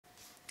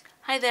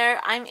Hi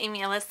there, I'm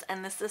Amy Ellis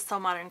and this is So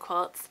Modern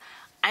Quilts.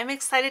 I'm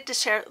excited to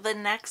share the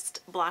next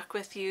block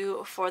with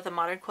you for the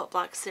Modern Quilt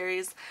Block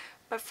series,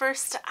 but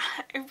first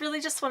I really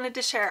just wanted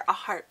to share a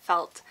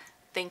heartfelt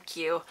thank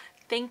you.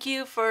 Thank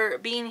you for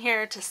being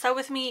here to sew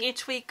with me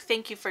each week.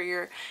 Thank you for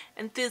your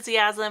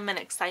enthusiasm and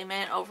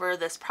excitement over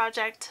this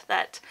project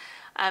that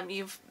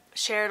you've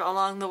shared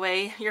along the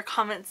way. Your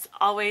comments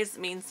always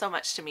mean so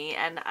much to me,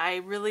 and I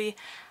really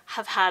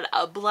have had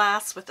a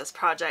blast with this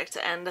project.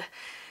 And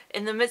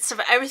in the midst of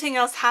everything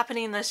else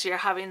happening this year,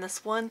 having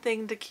this one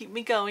thing to keep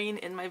me going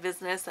in my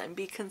business and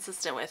be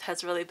consistent with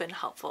has really been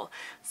helpful.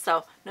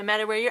 So no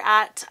matter where you're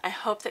at, I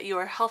hope that you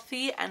are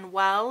healthy and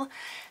well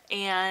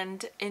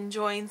and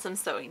enjoying some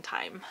sewing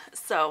time.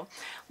 So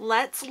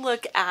let's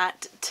look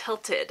at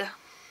Tilted.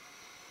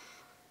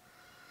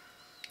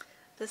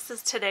 This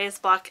is today's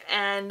block,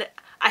 and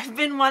I've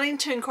been wanting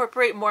to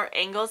incorporate more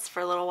angles for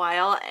a little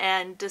while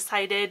and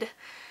decided,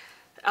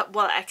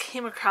 well, I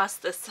came across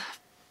this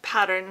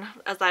pattern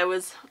as I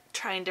was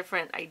trying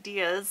different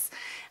ideas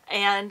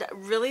and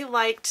really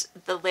liked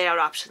the layout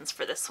options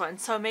for this one.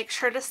 So make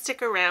sure to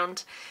stick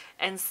around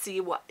and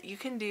see what you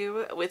can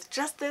do with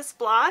just this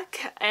block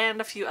and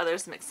a few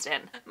others mixed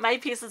in. My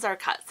pieces are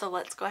cut, so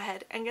let's go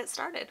ahead and get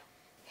started.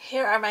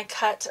 Here are my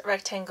cut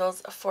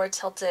rectangles for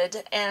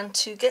Tilted, and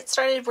to get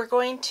started we're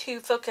going to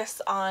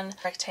focus on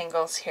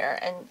rectangles here,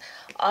 and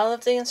all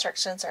of the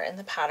instructions are in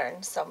the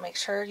pattern, so make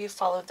sure you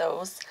follow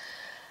those.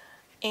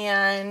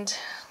 And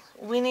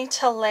we need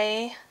to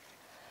lay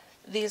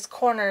these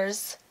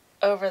corners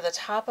over the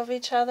top of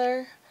each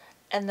other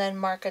and then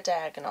mark a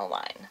diagonal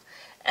line.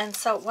 And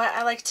so what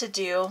I like to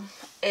do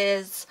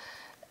is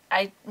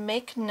I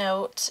make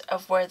note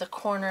of where the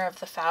corner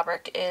of the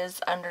fabric is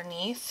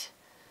underneath,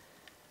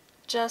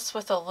 just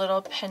with a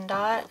little pin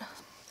dot,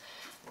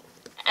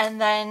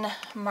 and then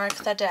mark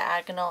the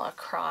diagonal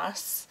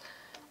across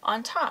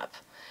on top.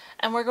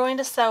 And we're going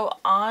to sew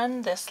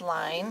on this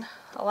line.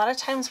 A lot of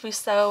times we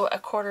sew a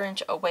 1/4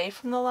 inch away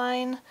from the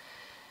line,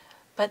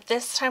 but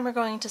this time we're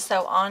going to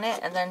sew on it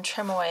and then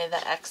trim away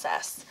the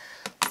excess.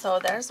 So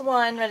there's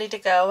one ready to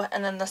go,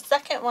 and then the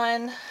second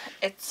one,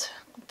 it's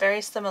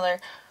very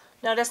similar.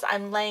 Notice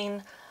I'm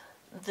laying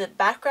the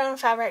background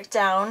fabric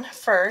down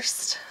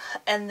first,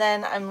 and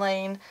then I'm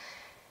laying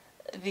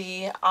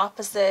the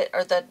opposite,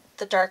 or the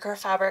darker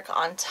fabric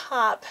on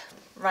top,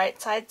 right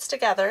sides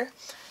together.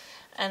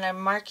 And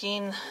I'm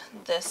marking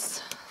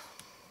this.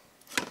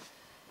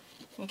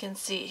 You can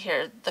see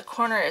here the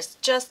corner is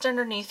just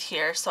underneath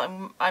here,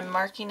 so I'm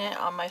marking it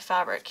on my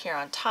fabric here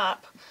on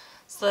top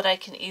so that I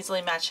can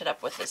easily match it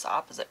up with this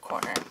opposite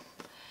corner.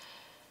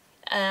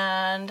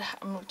 And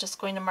I'm just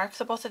going to mark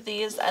the both of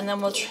these, and then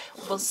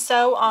we'll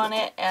sew on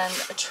it and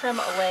trim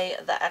away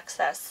the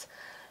excess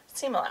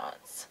seam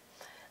allowance.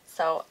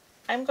 So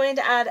I'm going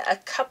to add a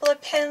couple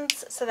of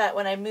pins so that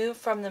when I move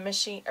from the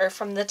machine, or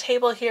from the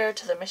table here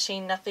to the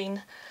machine,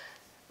 nothing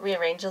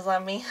rearranges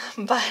on me,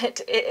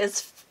 but it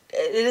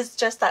is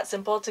just that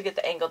simple to get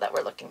the angle that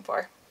we're looking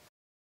for.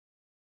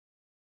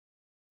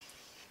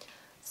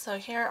 So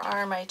here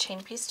are my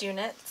chain piece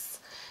units,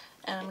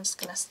 and I'm just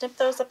going to snip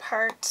those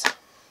apart,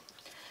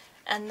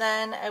 and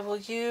then I will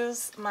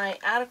use my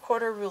add a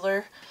 1/4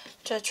 ruler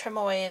to trim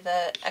away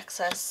the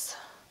excess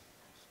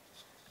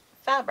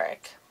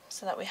fabric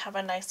so that we have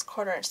a nice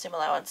 1/4 inch seam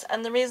allowance.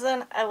 And the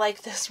reason I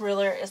like this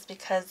ruler is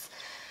because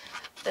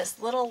this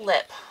little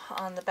lip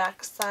on the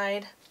back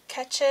side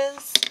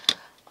catches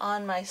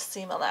on my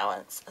seam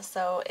allowance,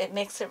 so it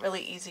makes it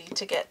really easy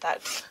to get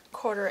that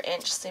 1/4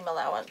 inch seam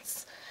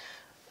allowance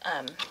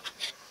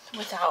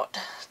without,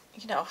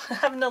 you know,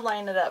 having to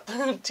line it up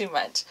too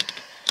much.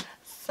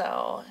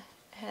 So,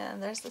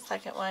 and there's the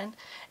second one,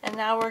 and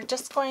now we're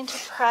just going to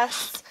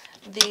press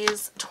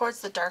these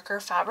towards the darker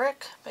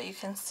fabric, but you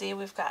can see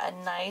we've got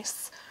a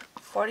nice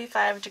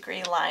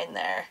 45-degree line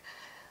there,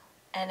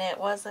 and it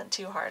wasn't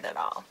too hard at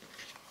all.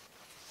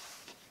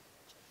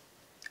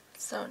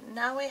 So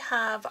now we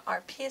have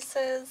our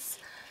pieces,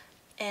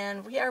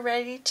 and we are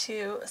ready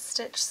to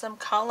stitch some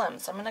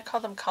columns. I'm going to call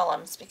them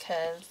columns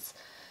because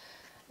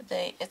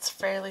it's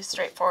fairly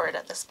straightforward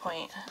at this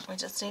point. We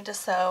just need to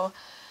sew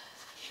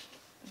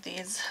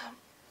these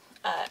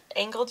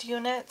angled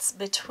units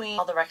between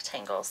all the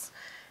rectangles.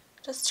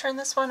 Just turn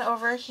this one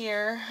over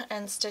here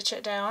and stitch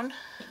it down,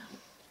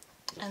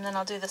 and then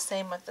I'll do the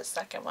same with the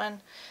second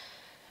one,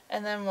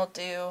 and then we'll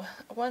do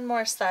one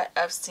more set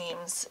of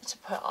seams to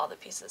put all the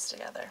pieces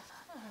together.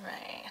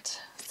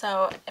 Alright,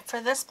 so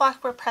for this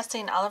block we're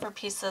pressing all of our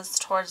pieces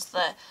towards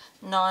the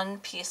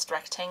non-pieced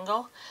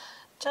rectangle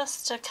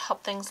just to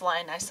help things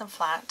lie nice and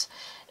flat.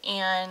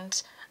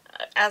 And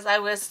as I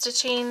was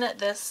stitching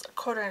this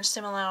 1/4 inch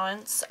seam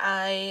allowance,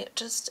 I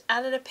just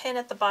added a pin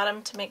at the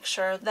bottom to make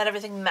sure that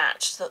everything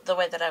matched the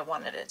way that I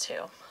wanted it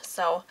to.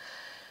 So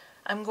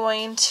I'm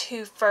going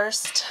to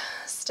first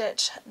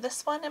stitch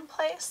this one in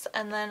place,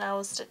 and then I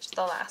will stitch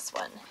the last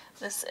one.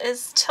 This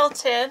is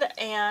Tilted,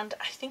 and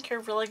I think you're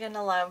really going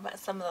to love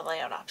some of the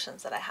layout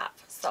options that I have.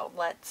 So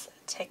let's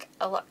take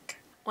a look.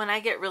 When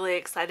I get really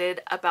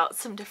excited about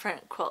some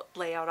different quilt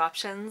layout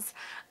options,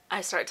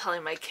 I start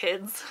telling my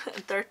kids,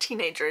 they're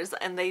teenagers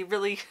and they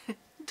really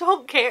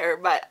don't care,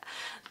 but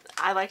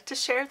I like to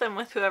share them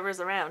with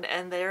whoever's around,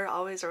 and they're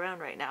always around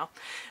right now.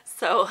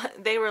 So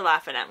they were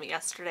laughing at me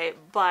yesterday,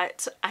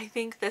 but I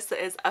think this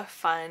is a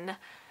fun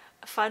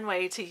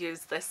way to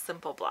use this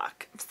simple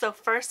block. So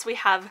first we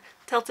have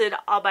Tilted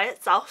all by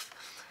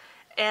itself,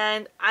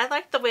 and I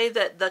like the way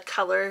that the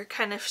color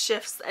kind of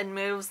shifts and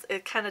moves.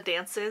 It kind of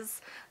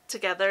dances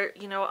together,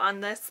 you know,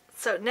 on this.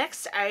 So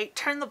next I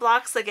turn the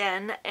blocks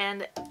again,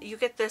 and you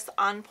get this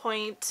on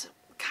point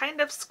kind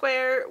of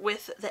square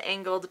with the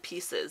angled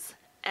pieces.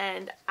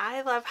 And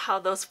I love how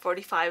those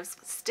 45s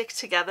stick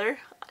together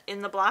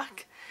in the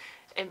block.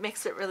 It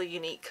makes it really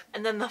unique.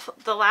 And then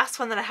the last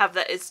one that I have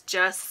that is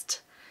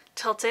just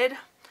tilted,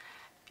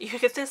 you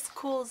get this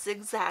cool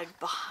zigzag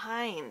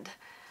behind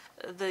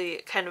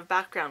the kind of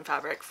background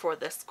fabric for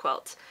this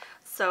quilt.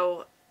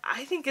 So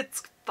I think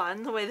it's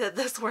fun the way that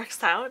this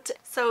works out.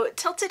 So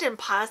Tilted and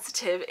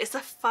Positive is a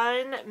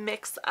fun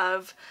mix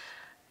of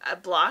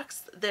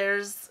blocks.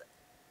 There's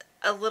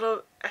a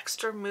little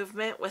extra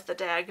movement with the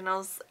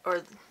diagonals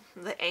or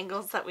the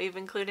angles that we've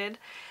included,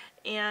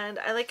 and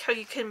I like how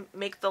you can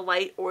make the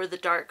light or the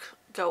dark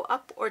go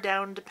up or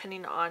down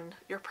depending on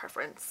your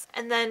preference.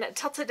 And then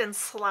Tilted and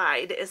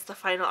Slide is the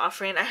final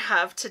offering I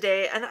have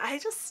today, and I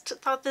just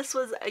thought this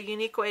was a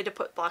unique way to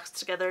put blocks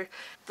together.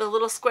 The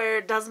little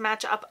square does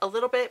match up a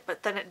little bit,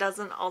 but then it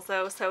doesn't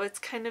also, so it's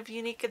kind of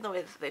unique in the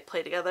way that they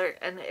play together,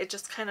 and it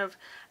just kind of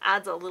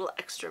adds a little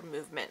extra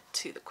movement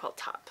to the quilt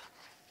top.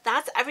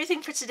 That's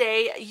everything for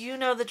today. You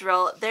know the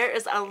drill. There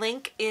is a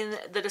link in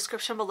the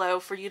description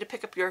below for you to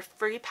pick up your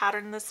free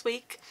pattern this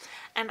week,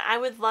 and I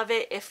would love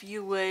it if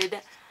you would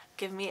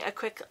give me a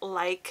quick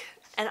like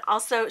and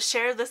also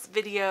share this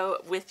video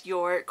with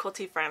your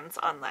quilty friends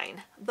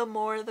online. The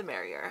more the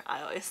merrier,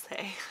 I always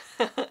say.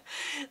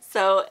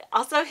 So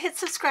also hit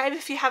subscribe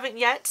if you haven't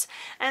yet,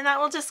 and that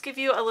will just give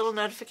you a little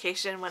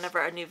notification whenever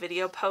a new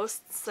video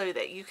posts so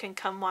that you can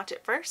come watch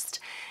it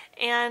first.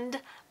 And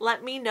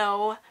let me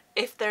know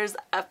if there's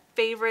a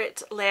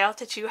favorite layout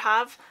that you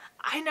have.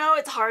 I know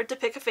it's hard to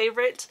pick a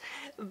favorite,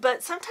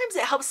 but sometimes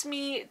it helps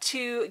me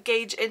to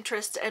gauge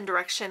interest and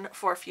direction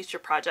for future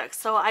projects,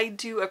 so I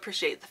do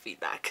appreciate the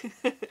feedback.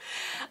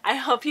 I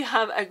hope you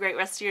have a great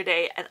rest of your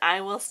day, and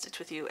I will stitch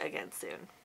with you again soon.